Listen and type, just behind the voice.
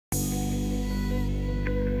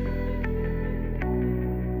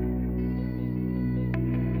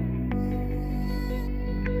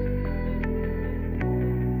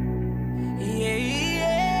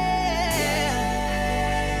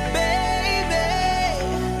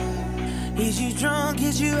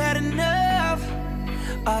is you had enough?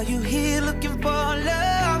 Are you here looking for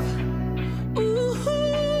love? Ooh,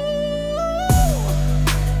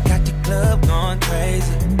 got the club going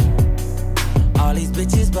crazy. All these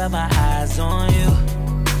bitches but my eyes on you.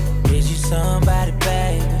 Is you somebody,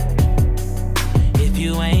 baby? If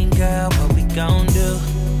you ain't, girl, what we gon' do?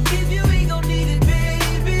 If you ain't gon' need it,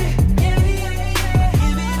 baby. Yeah, yeah, yeah.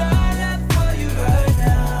 Give it all up for you right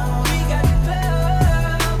now. We got the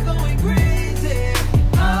club going crazy.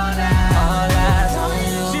 All eyes on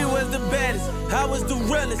you. She was the baddest, I was the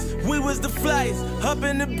realest. We was the flyest, up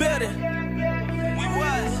in the building. We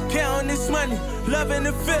was counting this money, loving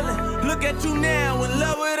the feeling. Look at you now, in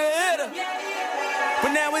love with a hitter.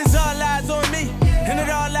 But now it's all eyes on me, and it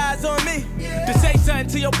all lies on me to say something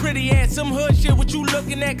to your pretty ass. Some hood shit, what you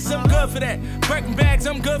looking at, cause I'm good for that. Birkin bags,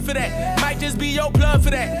 I'm good for that. Might just be your plug for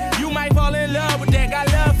that. You might fall in love with that, got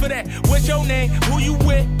love for that. What's your name, who you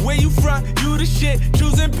with, where you from, you the shit.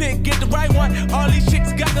 Choose and pick, get the right one. All these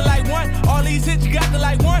chicks got the like one. All these hits got the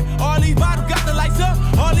like one. All these bottles got the lights up.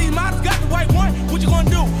 All these models got the white one. What you gonna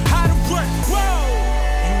do, how to run? Whoa,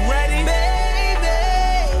 you ready?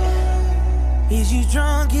 Baby, is you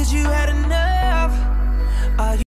drunk? Is you had enough? Are you